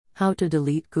How to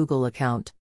delete Google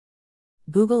account.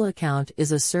 Google account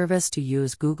is a service to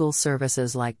use Google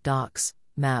services like Docs,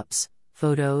 Maps,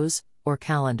 Photos, or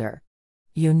Calendar.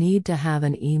 You need to have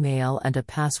an email and a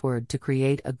password to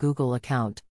create a Google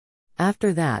account.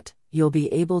 After that, you'll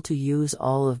be able to use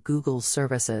all of Google's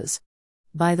services.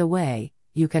 By the way,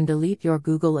 you can delete your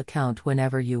Google account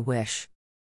whenever you wish.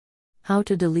 How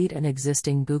to delete an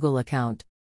existing Google account.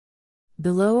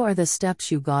 Below are the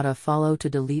steps you gotta follow to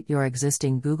delete your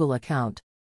existing Google account.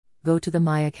 Go to the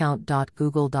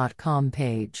myaccount.google.com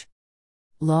page.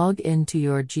 Log into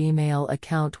your Gmail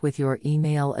account with your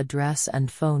email address and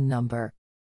phone number.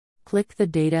 Click the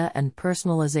Data and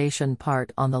Personalization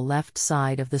part on the left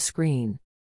side of the screen.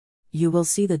 You will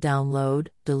see the Download,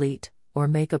 Delete, or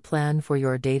Make a Plan for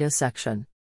Your Data section.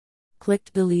 Click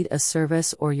Delete a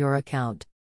service or your account.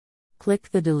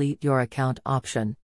 Click the Delete Your Account option.